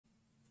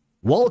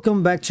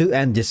Welcome back to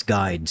Andy's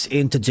Guides.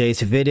 In today's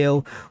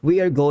video,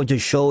 we are going to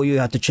show you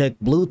how to check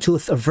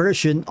Bluetooth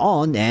version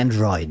on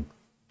Android.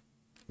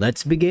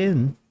 Let's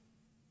begin.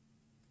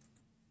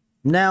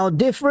 Now,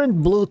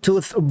 different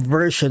Bluetooth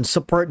versions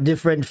support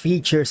different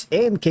features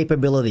and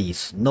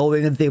capabilities.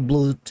 Knowing the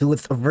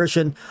Bluetooth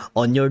version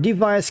on your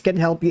device can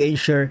help you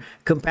ensure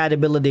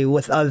compatibility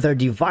with other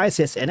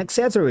devices and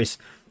accessories.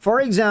 For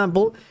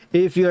example,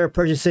 if you are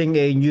purchasing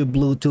a new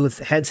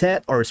Bluetooth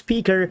headset or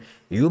speaker,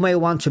 you may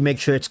want to make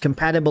sure it's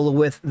compatible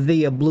with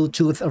the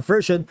Bluetooth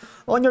version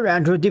on your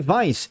Android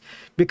device.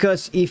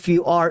 Because if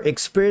you are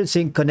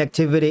experiencing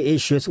connectivity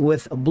issues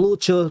with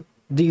Bluetooth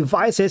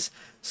devices,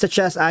 such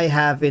as I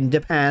have in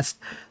the past,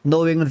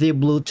 knowing the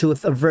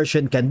Bluetooth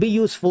version can be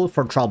useful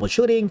for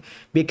troubleshooting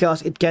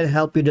because it can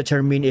help you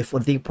determine if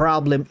the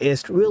problem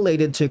is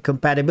related to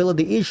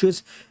compatibility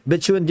issues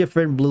between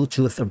different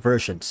Bluetooth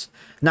versions.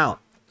 Now,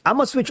 I'm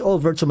gonna switch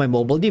over to my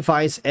mobile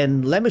device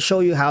and let me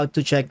show you how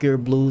to check your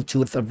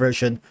Bluetooth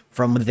version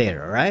from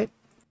there, alright?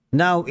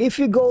 Now, if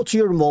you go to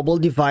your mobile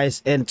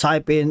device and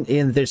type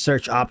in the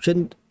search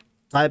option,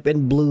 type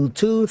in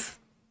Bluetooth,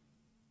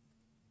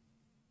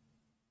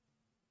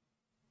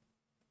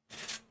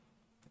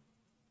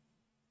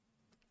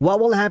 what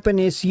will happen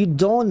is you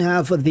don't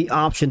have the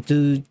option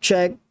to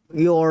check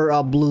your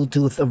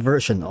Bluetooth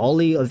version,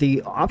 only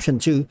the option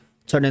to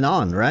turn it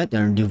on, right?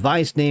 And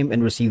device name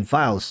and receive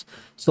files.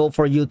 So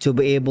for you to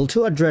be able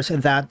to address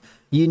that,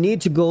 you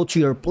need to go to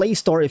your Play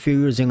Store if you're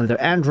using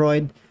the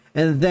Android,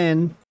 and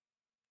then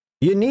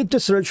you need to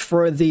search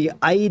for the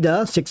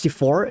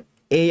AIDA64,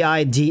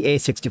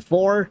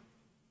 AIDA64.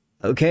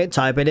 Okay,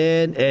 type it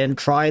in and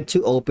try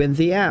to open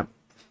the app.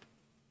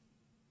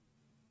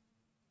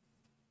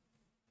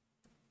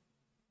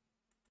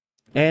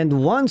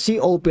 And once you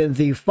open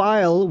the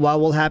file, what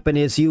will happen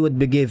is you would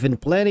be given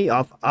plenty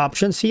of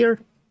options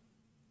here.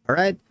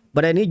 Alright,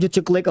 but I need you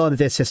to click on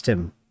this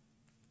system.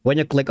 When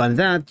you click on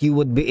that, you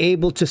would be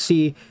able to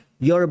see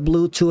your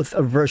Bluetooth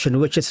version,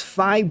 which is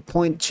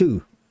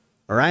 5.2.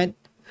 Alright,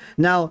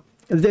 now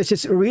this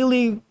is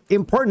really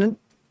important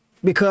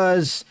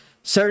because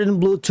certain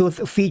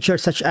Bluetooth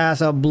features such as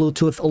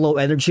Bluetooth Low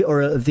Energy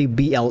or the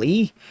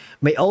BLE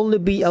may only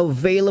be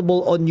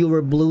available on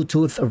your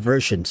Bluetooth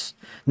versions.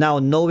 Now,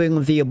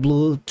 knowing the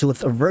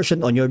Bluetooth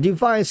version on your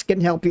device can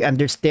help you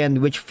understand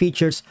which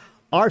features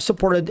are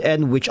supported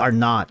and which are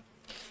not,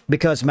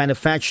 because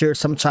manufacturers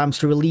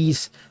sometimes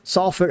release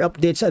software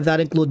updates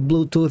that include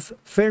Bluetooth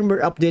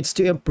firmware updates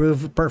to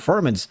improve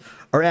performance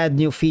or add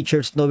new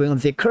features. Knowing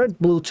the current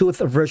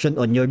Bluetooth version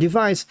on your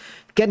device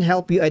can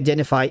help you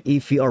identify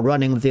if you are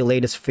running the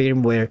latest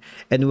firmware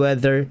and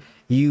whether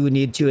you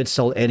need to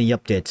install any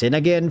updates. And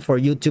again, for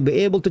you to be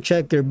able to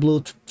check your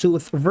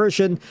Bluetooth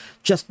version,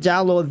 just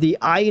download the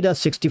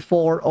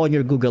AIDA64 on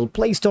your Google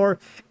Play Store,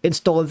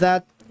 install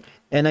that,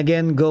 and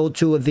again, go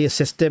to the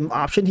system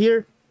option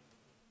here.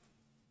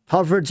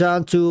 Hover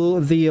down to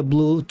the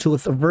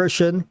Bluetooth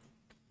version.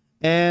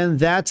 And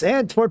that's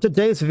it for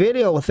today's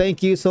video.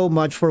 Thank you so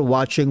much for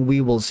watching. We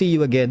will see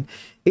you again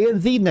in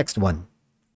the next one.